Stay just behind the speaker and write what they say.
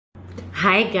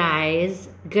Hi guys,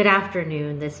 good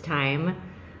afternoon this time.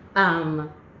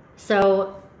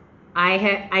 So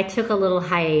I took a little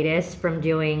hiatus from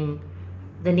doing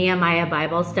the Nehemiah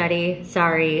Bible study.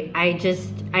 Sorry, I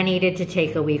needed to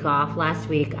take a week off. Last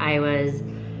week I was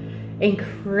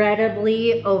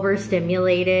incredibly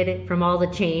overstimulated from all the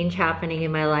change happening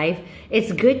in my life.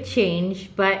 It's good change,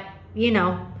 but you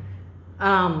know,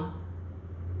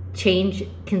 change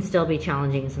can still be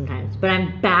challenging sometimes. But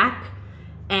I'm back.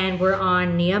 And we're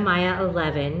on Nehemiah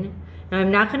 11. Now,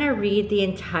 I'm not going to read the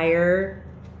entire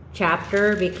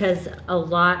chapter because a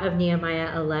lot of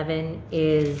Nehemiah 11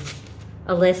 is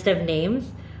a list of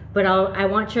names. But I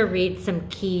want to read some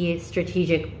key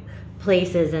strategic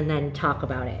places and then talk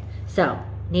about it. So,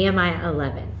 Nehemiah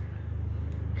 11.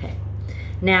 Okay.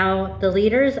 Now, the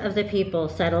leaders of the people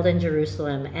settled in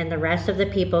Jerusalem, and the rest of the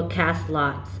people cast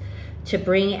lots to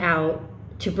bring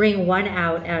one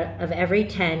out of every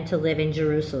 10 to live in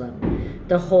Jerusalem,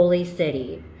 the holy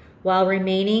city, while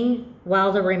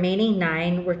the remaining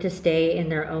 9 were to stay in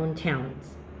their own towns.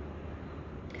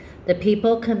 The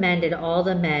people commended all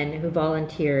the men who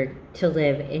volunteered to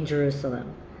live in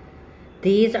Jerusalem.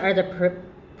 These are the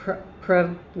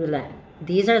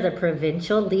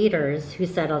provincial leaders who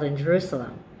settled in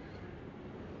Jerusalem.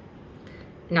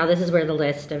 Now this is where the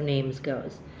list of names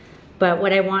goes. But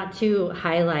what I want to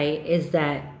highlight is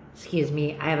that, excuse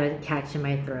me, I have a catch in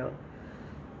my throat.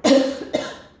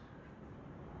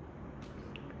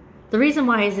 The reason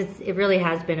why is it really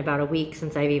has been about a week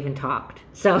since I've even talked.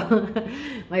 So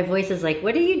my voice is like,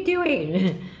 what are you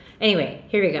doing? Anyway,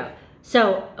 here we go.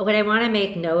 So what I want to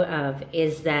make note of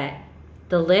is that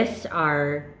the lists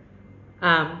are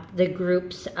the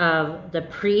groups of the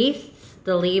priests,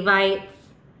 the Levites,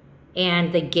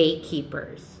 and the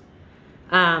gatekeepers.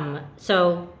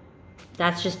 So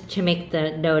that's just to make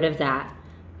the note of that.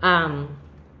 And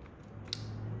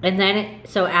then,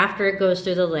 so after it goes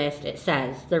through the list, it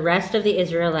says, the rest of the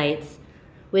Israelites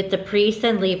with the priests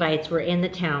and Levites were in the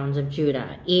towns of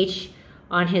Judah, each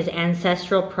on his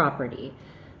ancestral property.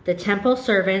 The temple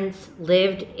servants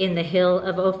lived in the hill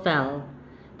of Ophel.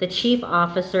 The chief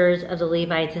officers of the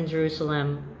Levites in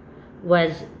Jerusalem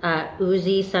was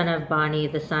Uzi, son of Bani,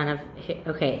 the son of,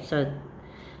 okay, so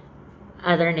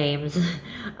other names.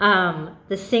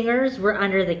 The singers were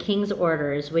under the king's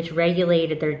orders, which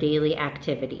regulated their daily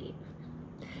activity.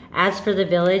 As for the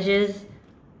villages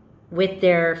with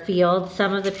their fields,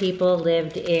 some of the people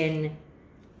lived in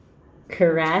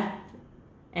Kereth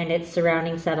and its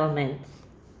surrounding settlements.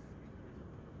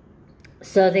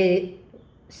 So they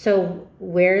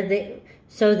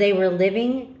were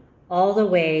living all the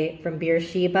way from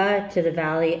Beersheba to the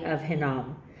valley of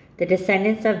Hinnom. The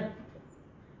descendants of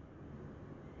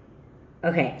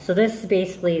Okay, so this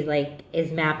basically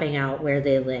is mapping out where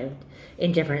they lived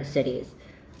in different cities.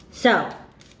 So,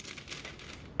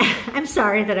 I'm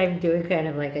sorry that I'm doing kind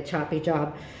of like a choppy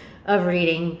job of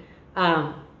reading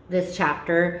this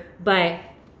chapter, but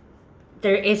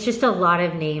it's just a lot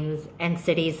of names and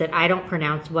cities that I don't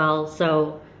pronounce well,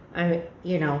 so I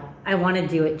want to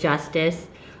do it justice.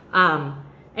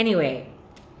 Anyway,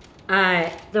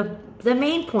 the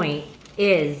main point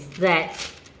is that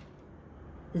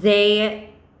they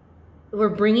were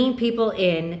bringing people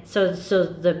in. So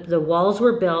the walls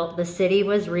were built, the city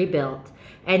was rebuilt,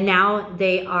 and now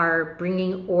they are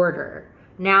bringing order.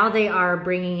 Now they are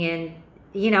bringing in,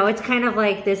 it's kind of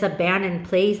like this abandoned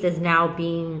place is now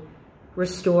being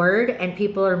restored and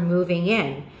people are moving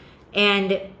in.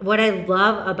 And what I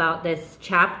love about this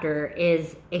chapter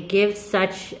is it gives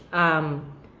such an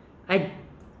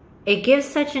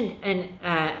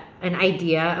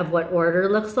idea of what order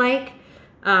looks like.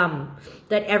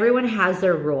 That everyone has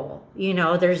their role.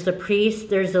 There's the priests,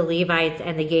 there's the Levites,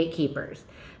 and the gatekeepers.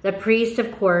 The priests,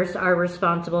 of course, are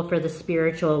responsible for the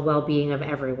spiritual well-being of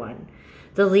everyone.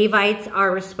 The Levites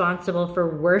are responsible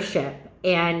for worship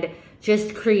and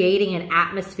just creating an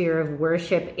atmosphere of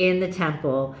worship in the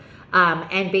temple.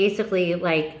 And basically,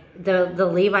 the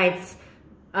Levites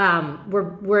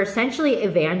were essentially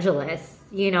evangelists.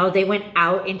 They went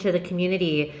out into the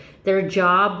community. Their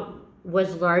job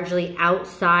was largely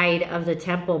outside of the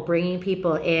temple, bringing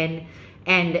people in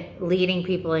and leading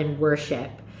people in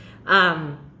worship.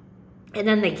 And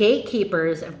then the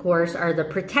gatekeepers, of course, are the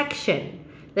protection,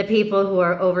 the people who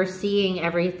are overseeing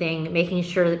everything, making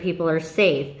sure that people are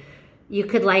safe. You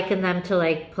could liken them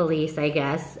to police, I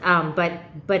guess,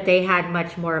 but they had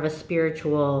much more of a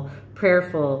spiritual,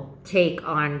 prayerful take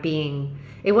on being.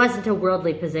 It wasn't a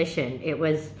worldly position. It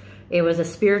was a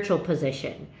spiritual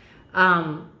position.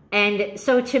 And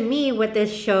so to me, what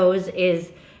this shows is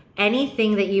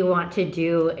anything that you want to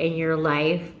do in your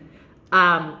life,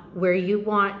 where you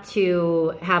want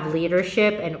to have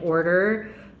leadership and order,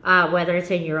 whether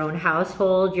it's in your own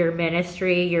household, your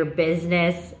ministry, your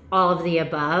business, all of the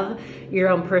above, your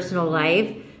own personal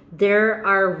life, there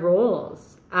are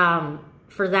roles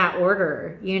for that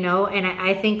order, you know? And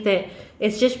I think that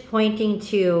it's just pointing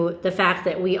to the fact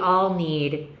that we all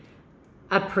need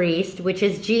a priest, which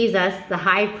is Jesus, the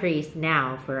high priest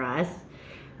now for us.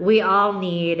 We all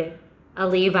need a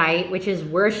Levite, which is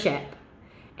worship.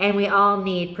 And we all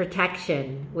need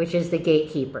protection, which is the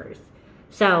gatekeepers.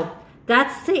 So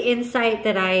that's the insight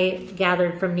that I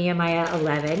gathered from Nehemiah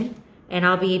 11. And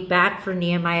I'll be back for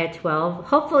Nehemiah 12,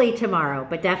 hopefully tomorrow,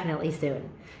 but definitely soon.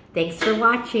 Thanks for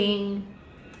watching.